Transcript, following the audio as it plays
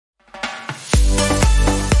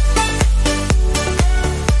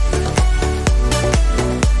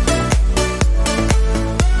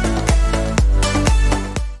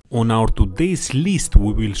On our today's list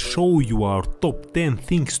we will show you our top 10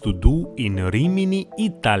 things to do in Rimini,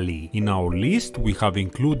 Italy. In our list we have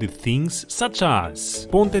included things such as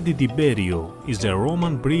Ponte di Tiberio is a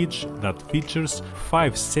Roman bridge that features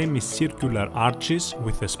 5 semicircular arches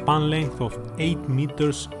with a span length of 8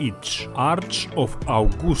 meters each. Arch of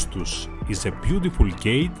Augustus is a beautiful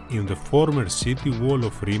gate in the former city wall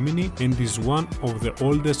of Rimini and is one of the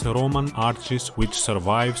oldest Roman arches which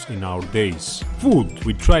survives in our days. Food.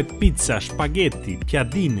 We tried pizza, spaghetti,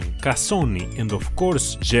 piadine, cassoni and of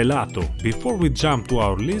course gelato. Before we jump to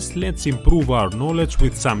our list, let's improve our knowledge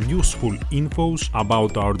with some useful infos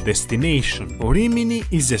about our destination. Rimini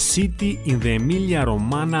is a city in the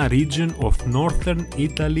Emilia-Romagna region of northern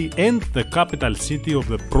Italy and the capital city of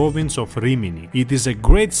the province of Rimini. It is a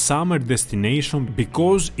great summer destination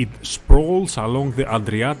because it sprawls along the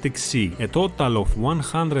Adriatic Sea. A total of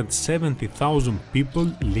 170,000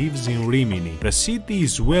 people lives in Rimini. The city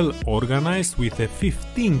is well organized with a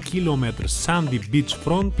 15-kilometer sandy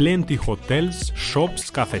beachfront, plenty hotels, shops,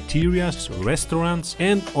 cafeterias, restaurants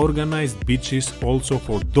and organized beaches also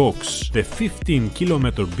for dogs. The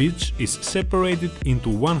 15-kilometer beach is separated into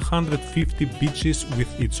 150 beaches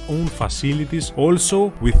with its own facilities.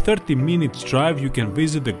 Also, with 30 minutes drive you can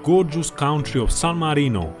visit the gorgeous country of San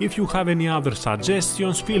Marino. If you have any other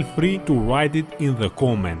suggestions, feel free to write it in the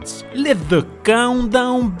comments. Let the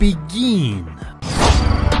countdown begin!